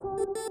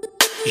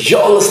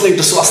You're listening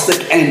to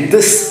Swastik, and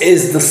this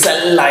is the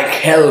Sell Like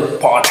Hell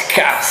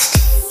podcast.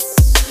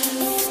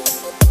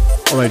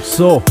 Alright,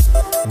 so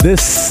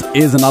this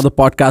is another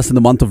podcast in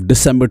the month of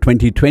December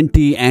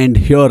 2020, and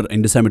here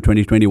in December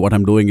 2020, what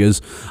I'm doing is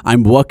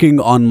I'm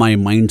working on my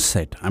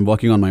mindset.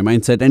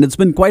 And it's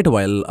been quite a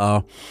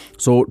while.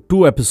 So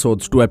two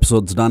episodes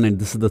done, and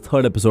this is the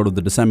third episode of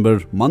the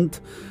December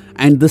month.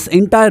 And this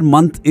entire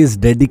month is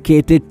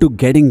dedicated to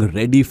getting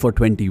ready for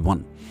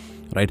 21.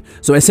 Right.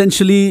 So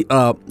essentially,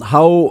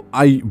 how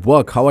I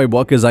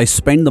work is I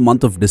spend the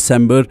month of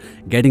December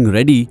getting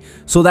ready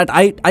so that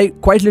I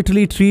quite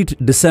literally treat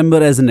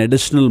December as an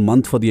additional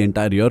month for the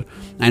entire year,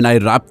 and I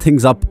wrap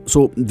things up.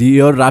 So the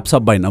year wraps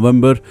up by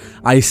November.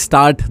 I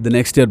start the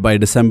next year by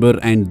December,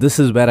 and this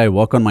is where I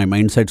work on my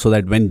mindset so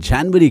that when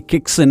January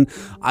kicks in,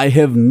 I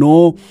have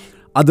no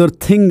other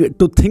thing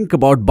to think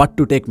about but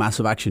to take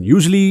massive action.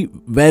 Usually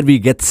where we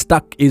get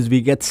stuck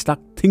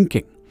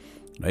thinking.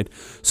 Right.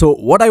 So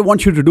what I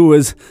want you to do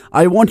is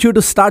I want you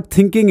to start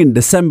thinking in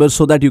December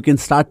so that you can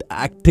start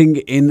acting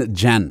in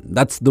Jan.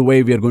 That's the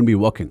way we are going to be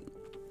working.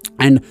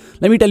 And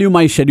let me tell you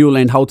my schedule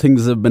and how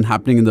things have been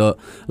happening in the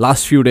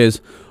last few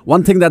days.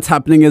 One thing that's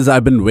happening is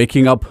I've been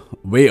waking up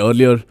way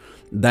earlier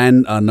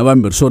than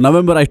November. So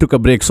November I took a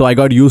break. So I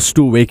got used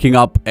to waking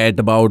up at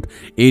about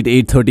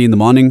 8:30 in the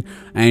morning.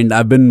 And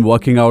I've been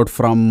working out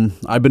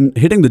I've been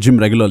hitting the gym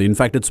regularly. In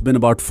fact, it's been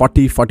about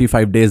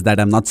 45 days that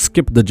I've not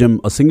skipped the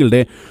gym a single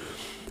day.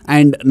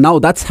 And now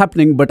that's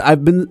happening, but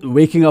I've been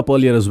waking up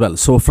earlier as well.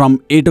 So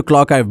from 8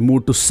 o'clock, I've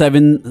moved to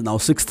 7, now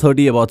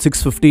 6:30, about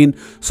 6:15,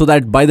 so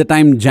that by the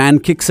time Jan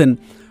kicks in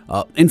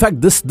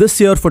fact,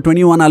 this year for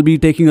 21, I'll be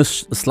taking a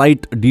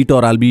slight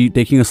detour. I'll be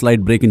taking a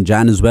slight break in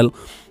Jan as well.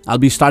 I'll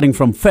be starting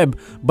from Feb,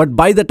 but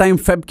by the time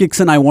Feb kicks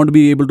in, I want to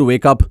be able to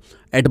wake up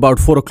at about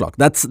 4 o'clock.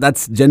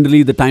 That's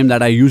generally the time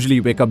that I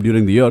usually wake up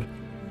during the year.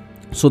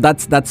 So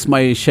that's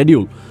my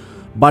schedule.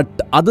 But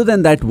other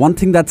than that, one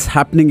thing that's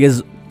happening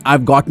is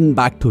I've gotten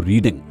back to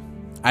reading.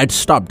 I'd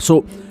stopped.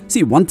 So,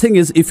 see, one thing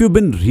is if you've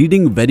been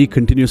reading very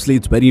continuously,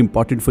 it's very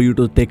important for you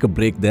to take a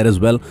break there as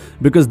well,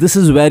 because this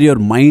is where your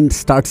mind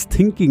starts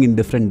thinking in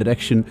different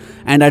direction.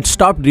 And I'd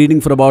stopped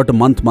reading for about a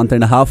month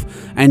and a half,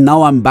 and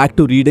now I'm back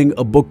to reading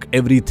a book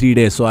every 3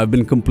 days. So I've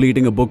been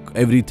completing a book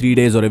every 3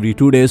 days or every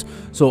 2 days.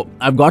 So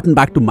I've gotten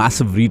back to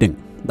massive reading.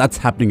 That's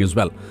happening as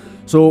well.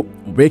 So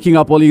waking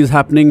up early is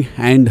happening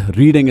and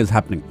reading is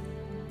happening.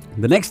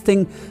 The next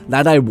thing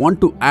that I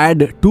want to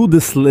add to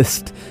this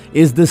list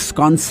is this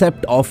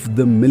concept of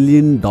the $1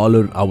 million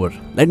hour.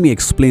 Let me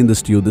explain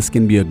this to you. This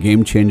can be a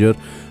game changer,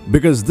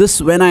 because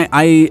this, when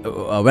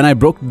I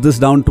broke this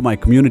down to my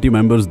community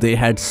members, they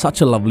had such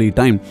a lovely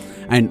time.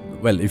 And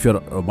well, if you're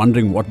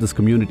wondering what this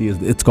community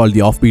is, it's called the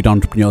Offbeat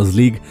Entrepreneurs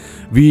League.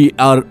 We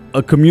are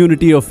a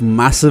community of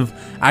massive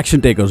action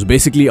takers,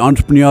 basically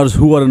entrepreneurs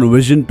who are on a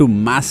vision to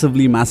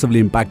massively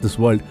impact this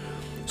world.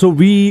 So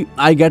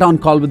I get on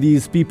call with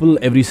these people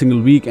every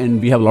single week,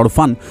 and we have a lot of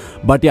fun.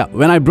 But yeah,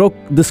 when I broke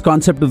this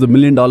concept of the $1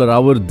 million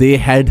hour, they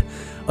had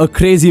a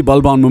crazy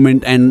bulb on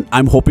moment, and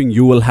I'm hoping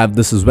you will have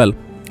this as well.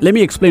 Let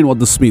me explain what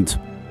this means.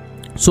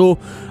 So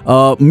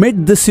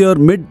mid this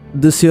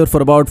year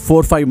for about 4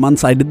 or 5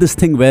 months, I did this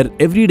thing where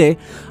every day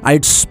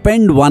I'd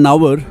spend 1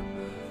 hour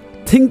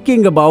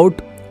thinking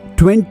about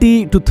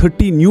 20 to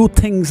 30 new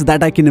things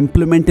that I can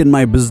implement in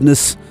my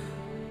business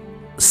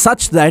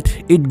such that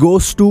it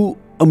goes to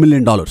 $1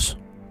 million.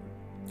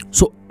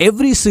 So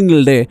every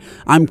single day,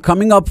 I'm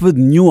coming up with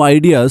new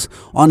ideas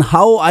on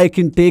how I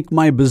can take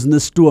my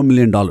business to $1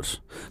 million.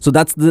 So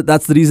that's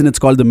the reason it's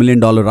called the $1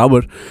 million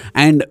hour.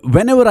 And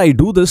whenever I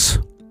do this,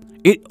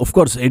 of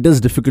course, it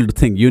is difficult to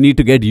think. You need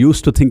to get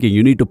used to thinking.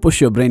 You need to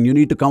push your brain. You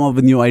need to come up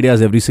with new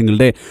ideas every single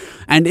day.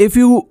 And if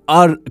you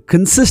are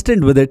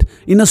consistent with it,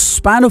 in a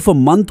span of a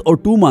month or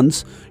 2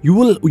 months, you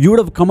would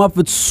have come up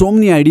with so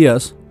many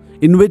ideas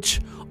in which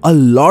a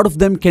lot of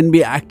them can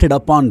be acted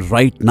upon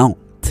right now.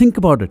 Think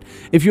about it.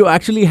 If you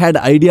actually had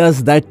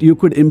ideas that you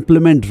could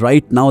implement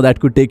right now that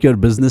could take your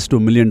business to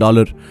 $1 million,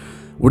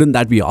 wouldn't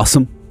that be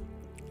awesome?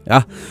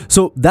 Yeah.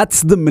 So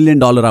that's the $1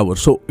 million hour.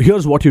 So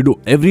here's what you do.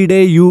 Every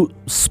day you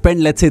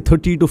spend, let's say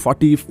 30 to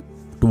 40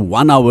 to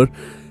 1 hour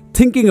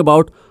thinking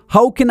about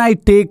how can I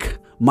take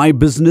my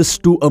business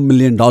to $1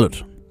 million,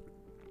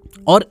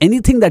 or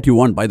anything that you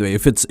want. By the way,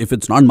 if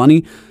it's not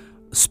money,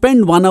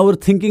 spend 1 hour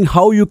thinking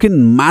how you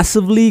can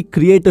massively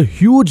create a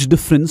huge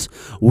difference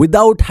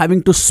without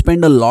having to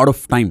spend a lot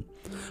of time.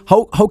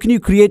 How can you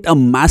create a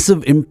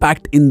massive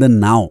impact in the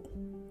now?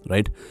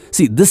 Right?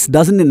 See, this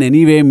doesn't in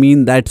any way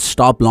mean that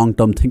stop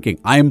long-term thinking.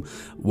 I'm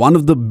one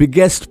of the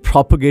biggest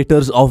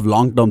propagators of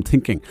long-term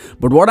thinking.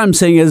 But what I'm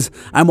saying is,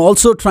 I'm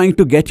also trying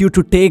to get you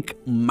to take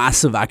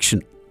massive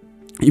action.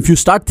 If you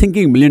start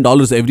thinking $1 million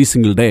every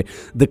single day,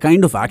 the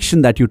kind of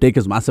action that you take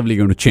is massively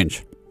going to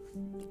change.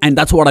 And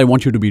that's what I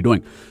want you to be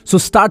doing. So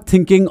start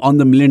thinking on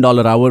the $1 million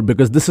hour,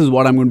 because this is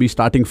what I'm going to be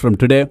starting from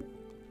today.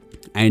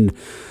 And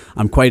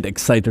I'm quite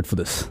excited for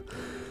this.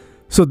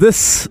 So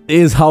this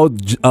is how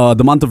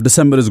the month of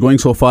December is going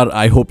so far.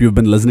 I hope you've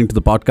been listening to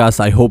the podcast.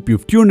 I hope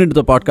you've tuned into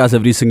the podcast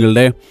every single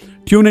day.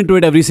 Tune into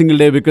it every single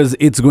day because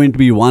it's going to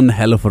be one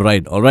hell of a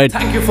ride. All right.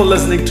 Thank you for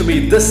listening to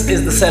me. This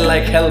is the Sell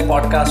Like Hell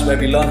podcast where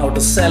we learn how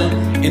to sell,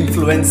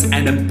 influence,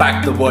 and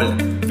impact the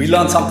world. We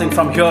learn something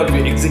from here,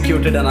 we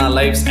execute it in our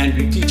lives, and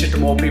we teach it to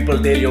more people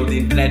daily over the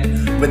internet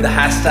with the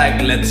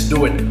hashtag Let's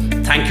Do It.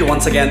 Thank you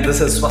once again. This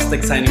is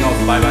Swastik signing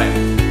off. Bye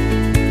bye.